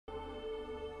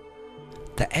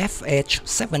The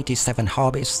FH77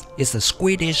 Haubits is a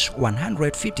Swedish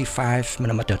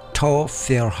 155mm tall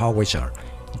field howitzer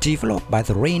developed by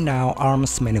the renowned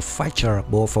arms manufacturer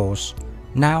Bofors,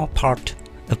 now part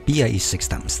of BAE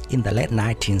Systems in the late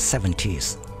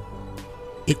 1970s.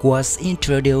 It was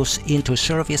introduced into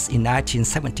service in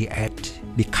 1978,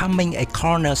 becoming a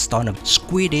cornerstone of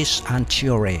Swedish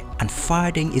artillery and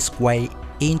finding its way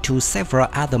into several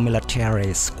other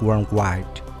militaries worldwide.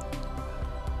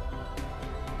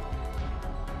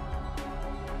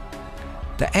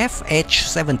 The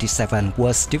FH77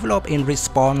 was developed in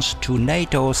response to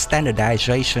NATO's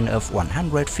standardization of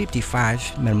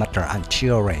 155mm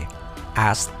artillery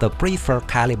as the preferred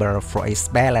caliber for its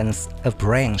balance of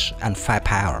range and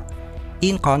firepower,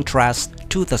 in contrast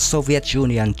to the Soviet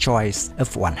Union choice of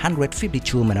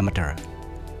 152mm.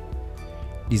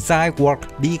 Design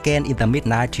work began in the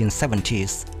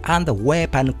mid-1970s, and the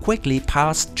weapon quickly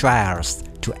passed trials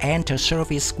to enter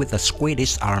service with the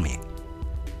Swedish Army.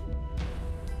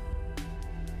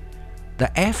 The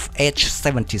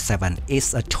FH77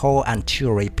 is a tall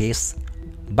artillery piece,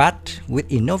 but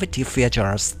with innovative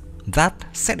features that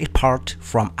set it apart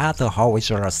from other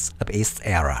howitzers of its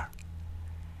era.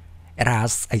 It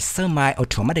has a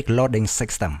semi-automatic loading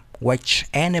system, which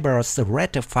enables the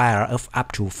rate of fire of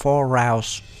up to 4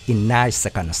 rounds in 9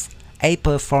 seconds, a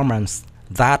performance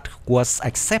that was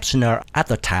exceptional at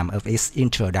the time of its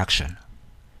introduction.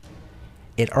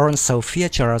 It also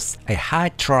features a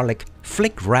hydraulic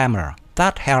flick rammer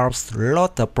that helps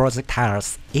load the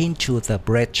projectiles into the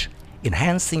breech,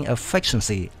 enhancing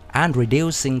efficiency and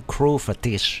reducing crew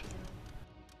fatigue.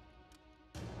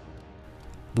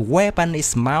 The weapon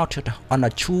is mounted on a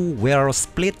two-wheel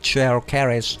split shell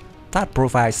carriage that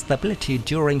provides stability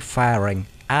during firing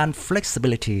and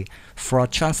flexibility for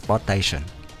transportation.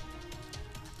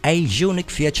 A unique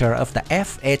feature of the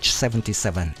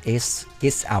FH77 is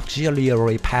its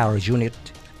auxiliary power unit,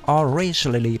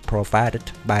 originally provided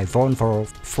by Volvo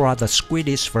for the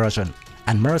Swedish version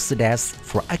and Mercedes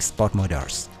for export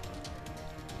models.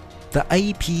 The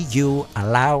APU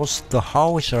allows the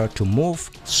howitzer to move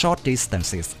short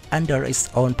distances under its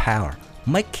own power,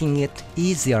 making it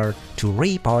easier to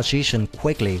reposition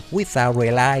quickly without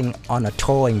relying on a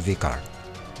towing vehicle.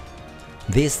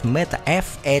 This made the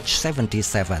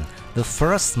FH77 the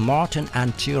first modern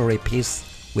artillery piece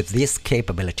with this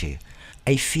capability,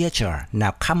 a feature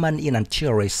now common in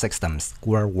artillery systems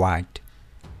worldwide.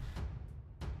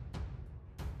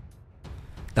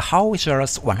 The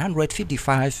howitzer's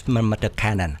 155mm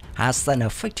cannon has an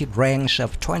effective range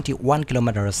of 21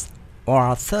 km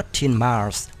or 13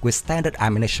 miles with standard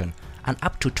ammunition, and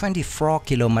up to 24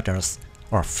 km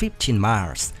or 15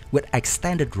 miles with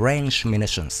extended range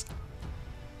munitions.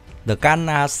 The gun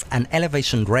has an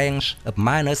elevation range of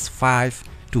 -5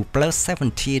 to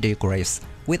 +70 degrees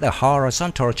with a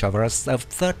horizontal traverse of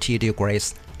 30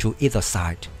 degrees to either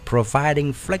side,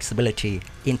 providing flexibility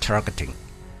in targeting.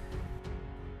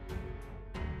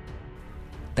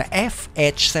 The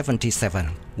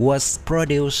FH77 was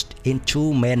produced in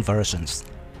two main versions.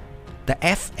 The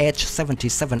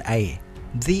FH77A,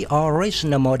 the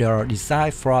original model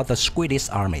designed for the Swedish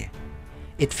Army.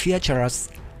 It features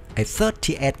a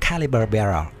 38 caliber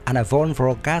barrel and a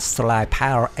Volvo gas-turbine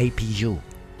power APU.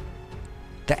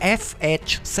 The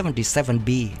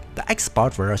FH77B, the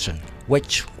export version,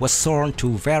 which was sold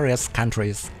to various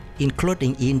countries,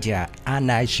 including India and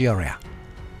Nigeria.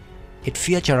 It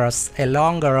features a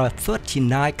longer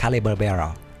 39 caliber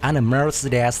barrel and a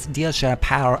Mercedes diesel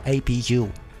power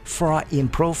APU for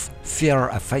improved fuel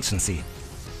efficiency.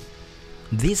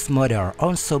 This model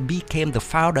also became the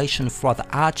foundation for the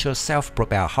Archer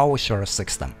self-propelled howitzer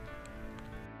system.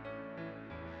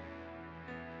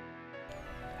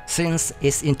 Since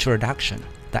its introduction,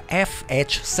 the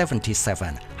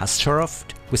FH77 has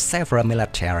served with several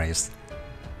militaries.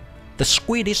 The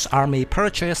Swedish Army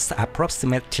purchased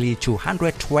approximately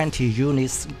 220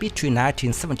 units between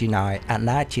 1979 and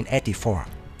 1984.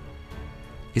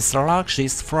 Its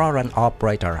largest foreign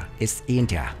operator is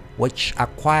India, which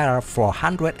acquired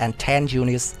 410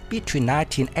 units between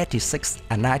 1986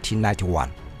 and 1991.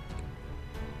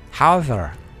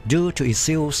 However, due to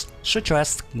issues such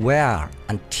as wear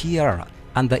and tear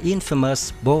and the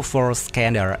infamous Bofors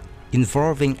scandal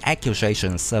involving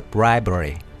accusations of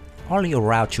bribery, only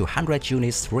around 200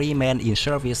 units remain in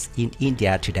service in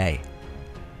India today.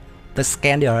 The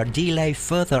scandal delayed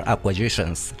further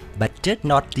acquisitions, but did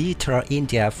not deter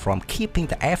India from keeping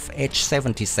the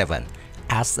FH77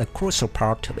 as a crucial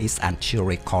part of its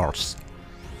artillery corps.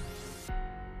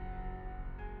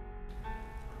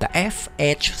 The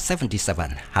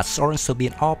FH77 has also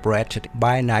been operated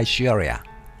by Nigeria,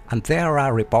 and there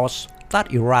are reports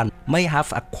that Iran may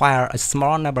have acquired a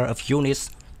small number of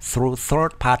units through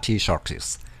third-party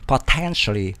sources,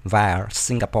 potentially via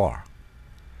Singapore.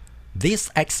 These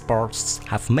exports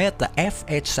have made the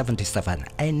FH77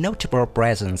 a notable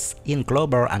presence in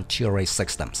global artillery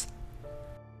systems.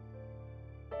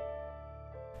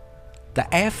 The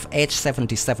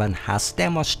FH77 has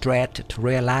demonstrated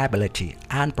reliability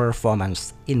and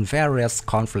performance in various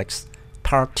conflicts,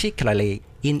 particularly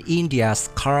in India's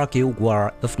Kargil War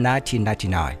of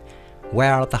 1999,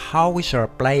 where the howitzer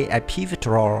played a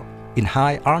pivotal role in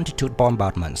high-altitude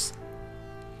bombardments.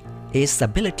 Its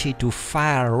ability to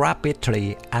fire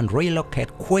rapidly and relocate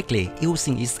quickly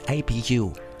using its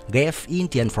APU gave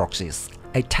Indian forces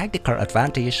a tactical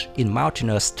advantage in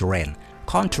mountainous terrain,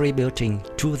 contributing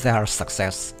to their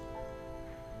success.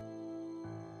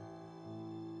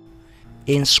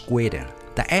 In Sweden,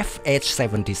 the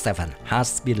FH77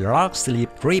 has been largely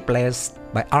replaced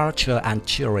by Archer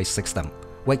artillery system,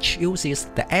 which uses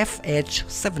the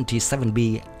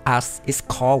FH77B as its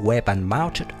core weapon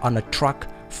mounted on a truck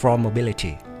for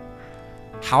mobility.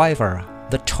 However,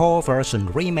 the TOW version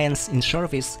remains in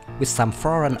service with some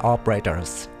foreign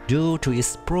operators due to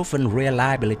its proven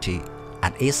reliability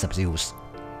and ease of use.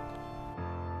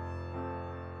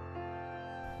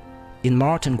 In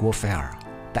modern warfare,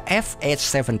 the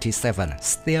FH77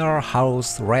 still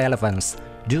holds relevance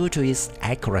due to its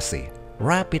accuracy,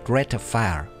 rapid rate of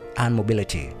fire, and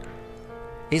mobility.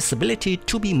 Its ability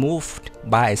to be moved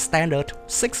by a standard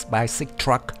 6x6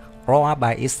 truck or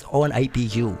by its own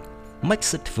APU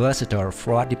makes it versatile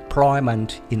for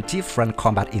deployment in different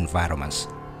combat environments.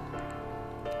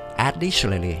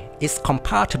 Additionally, its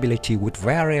compatibility with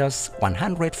various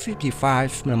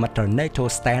 155mm NATO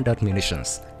standard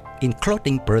munitions,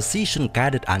 including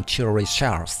precision-guided artillery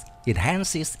shells,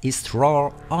 enhances its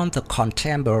role on the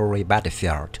contemporary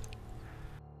battlefield.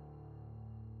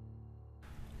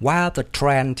 While the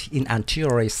trend in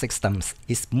artillery systems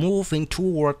is moving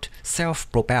toward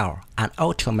self-propelled and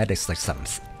automatic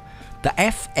systems, the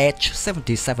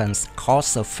FH77's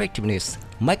cost-effectiveness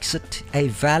makes it a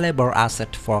valuable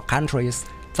asset for countries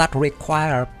that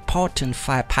require potent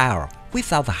firepower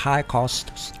without the high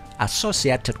costs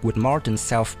associated with modern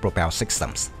self-propelled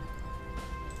systems.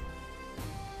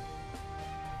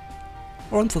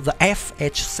 Although the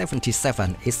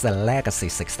FH77 is a legacy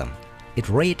system, it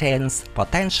retains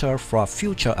potential for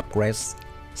future upgrades.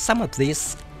 Some of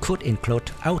these could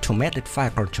include automated fire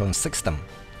control system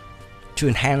to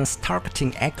enhance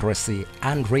targeting accuracy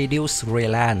and reduce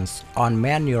reliance on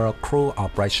manual crew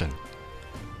operation.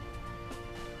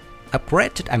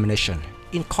 Upgraded ammunition,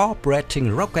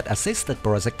 incorporating rocket-assisted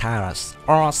projectiles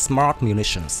or smart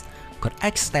munitions, could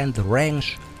extend the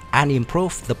range and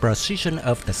improve the precision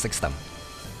of the system.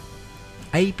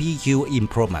 APU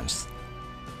improvements.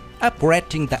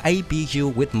 Upgrading the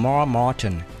APU with more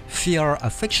modern,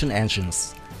 fuel-efficient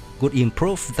engines could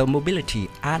improve the mobility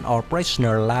and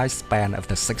operational lifespan of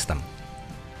the system.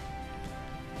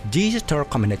 Digital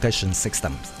communication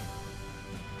systems.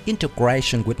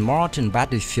 Integration with modern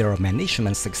battlefield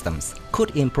management systems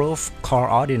could improve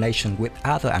coordination with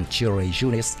other artillery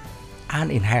units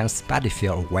and enhance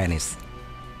battlefield awareness.